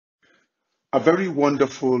A very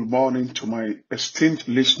wonderful morning to my esteemed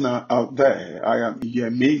listener out there. I am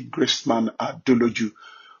Yemi Graceman Aduloju,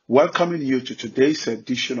 welcoming you to today's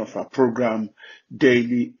edition of our program,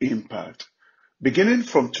 Daily Impact. Beginning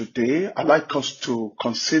from today, I'd like us to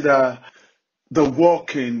consider the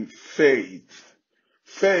walk in faith.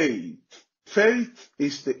 Faith. Faith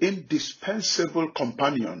is the indispensable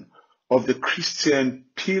companion of the Christian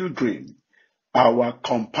pilgrim, our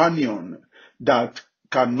companion that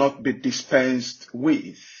cannot be dispensed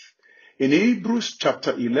with. In Hebrews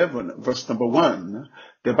chapter 11, verse number 1,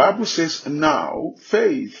 the Bible says, "Now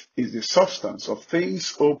faith is the substance of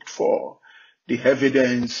things hoped for, the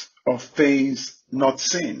evidence of things not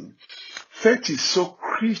seen." Faith is so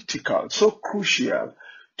critical, so crucial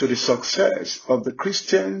to the success of the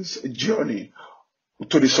Christian's journey,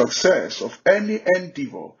 to the success of any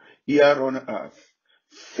endeavor here on earth.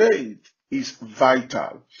 Faith is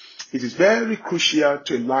vital. It is very crucial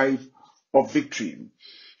to a life of victory.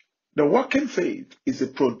 The working faith is a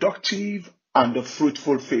productive and a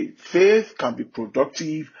fruitful faith. Faith can be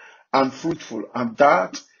productive and fruitful, and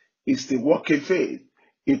that is the working faith.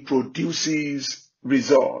 It produces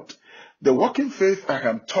result. The working faith I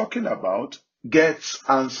am talking about gets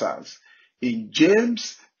answers. In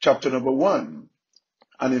James chapter number 1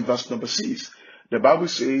 and in verse number 6, the Bible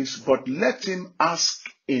says, "But let him ask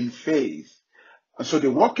in faith." And so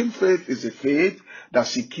the working faith is a faith that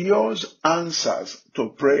secures answers to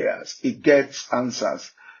prayers. It gets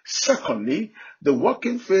answers. Secondly, the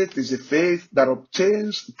working faith is a faith that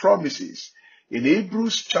obtains promises. In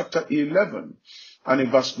Hebrews chapter 11 and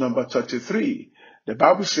in verse number 33, the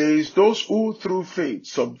Bible says, "Those who through faith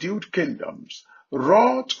subdued kingdoms,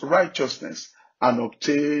 wrought righteousness, and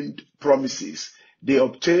obtained promises." They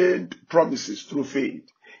obtained promises through faith.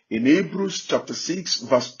 In Hebrews chapter 6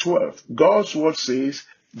 verse 12, God's word says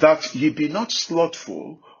that ye be not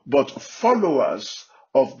slothful, but followers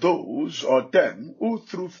of those or them who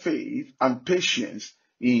through faith and patience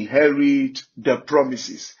inherit the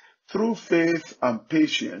promises. Through faith and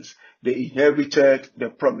patience, they inherited the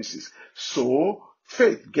promises. So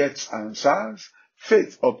faith gets answers,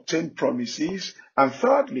 faith obtains promises, and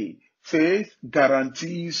thirdly, faith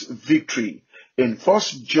guarantees victory. In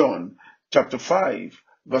 1 John chapter 5,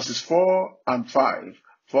 verses 4 and 5.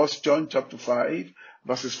 1 John chapter 5,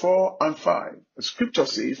 verses 4 and 5. The scripture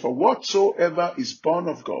says, "For whatsoever is born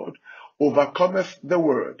of God overcometh the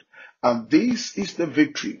world. And this is the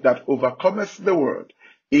victory that overcometh the world,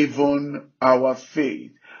 even our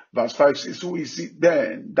faith." Verse 5 says, "Who is it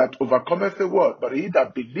then that overcometh the world, but he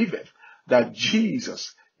that believeth that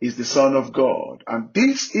Jesus is the Son of God? And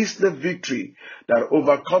this is the victory that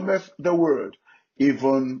overcometh the world,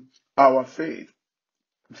 even our faith."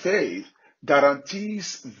 Faith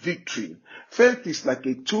guarantees victory. Faith is like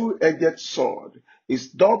a two-edged sword. It's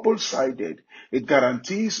double-sided. It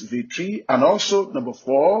guarantees victory, and also, number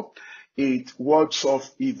 4, it wards off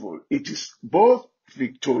evil. It is both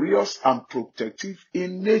victorious and protective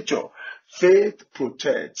in nature. Faith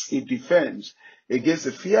protects, it defends against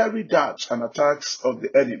the fiery darts and attacks of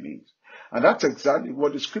the enemy. And that's exactly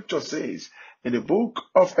what the scripture says in the book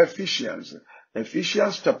of Ephesians.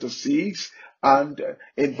 Ephesians chapter 6 and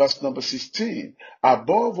in verse number 16.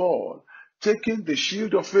 "Above all, taking the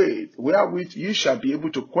shield of faith, wherewith ye shall be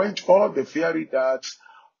able to quench all the fiery darts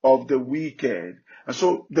of the wicked." And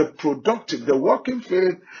so the working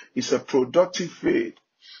faith is a productive faith.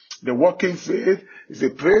 The working faith is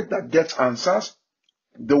a faith that gets answers.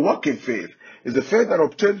 The working faith is the faith that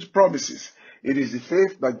obtains promises. It is the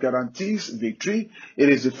faith that guarantees victory. It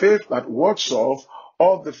is the faith that wards off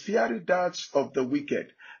all the fiery darts of the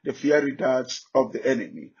wicked, the fiery darts of the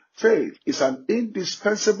enemy. Faith is an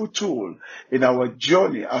indispensable tool in our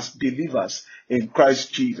journey as believers in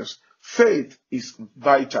Christ Jesus. Faith is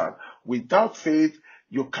vital. Without faith,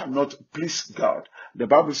 you cannot please God. The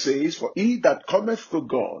Bible says, "For he that cometh to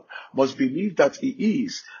God must believe that he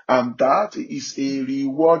is, and that he is a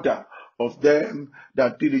rewarder of them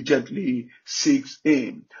that diligently seeks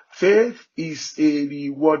him." Faith is a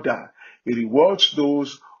rewarder. It rewards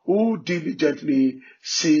those who diligently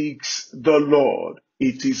seeks the Lord.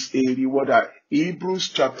 It is a rewarder. Hebrews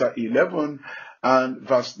chapter 11 and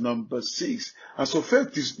verse number 6. And so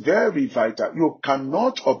faith is very vital. You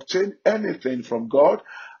cannot obtain anything from God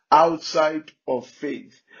outside of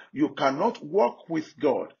faith. You cannot walk with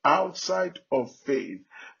God outside of faith.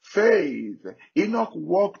 Faith. Enoch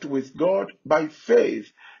walked with God by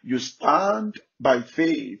faith. You stand by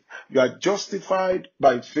faith. You are justified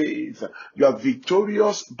by faith. You are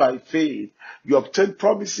victorious by faith. You obtain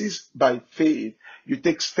promises by faith. You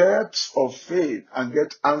take steps of faith and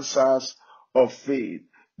get answers of faith.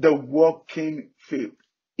 The working faith.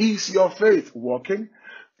 Is your faith working?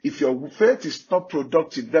 If your faith is not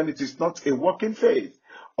productive, then it is not a working faith,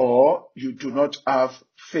 or you do not have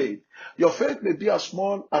faith. Your faith may be as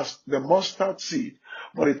small as the mustard seed,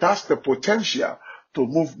 but it has the potential to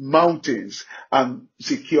move mountains and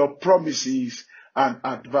secure promises and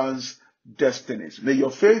advance destinies. May your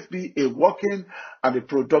faith be a working and a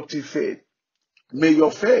productive faith. May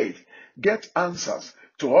your faith get answers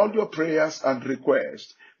to all your prayers and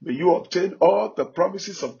requests. May you obtain all the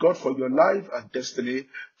promises of God for your life and destiny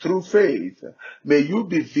through faith. May you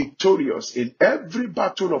be victorious in every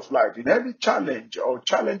battle of life, in every challenge or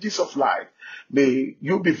challenges of life. May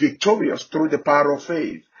you be victorious through the power of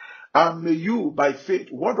faith. And may you, by faith,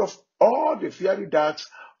 ward off all the fiery darts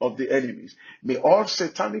of the enemies. May all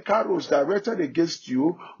satanic arrows directed against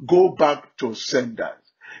you go back to senders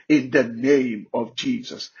in the name of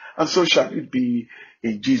Jesus. And so shall it be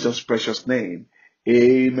in Jesus' precious name.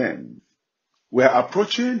 Amen. We're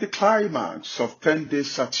approaching the climax of 10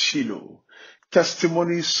 days at Shiloh.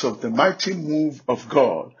 Testimonies of the mighty move of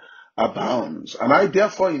God abounds. And I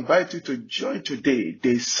therefore invite you to join today,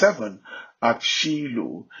 day 7 at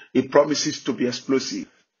Shiloh. It promises to be explosive.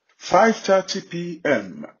 5:30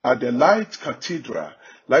 p.m. at the Light Cathedral,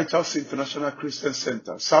 Lighthouse International Christian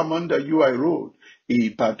Center, Samanda UI Road,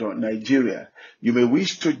 Ibadan, Nigeria. You may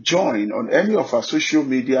wish to join on any of our social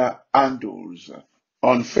media handles.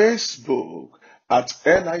 On Facebook at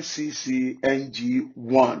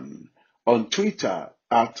LICCNG1, on Twitter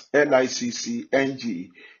at LICCNG,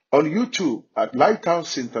 on YouTube at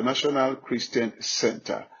Lighthouse International Christian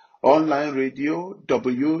Center, online radio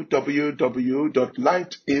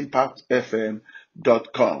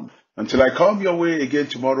www.lightimpactfm.com. Until I come your way again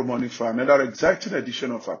tomorrow morning for another exciting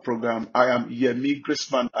edition of our program, I am Yemi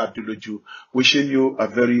Graceman Aduloju, wishing you a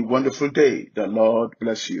very wonderful day. The Lord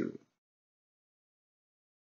bless you.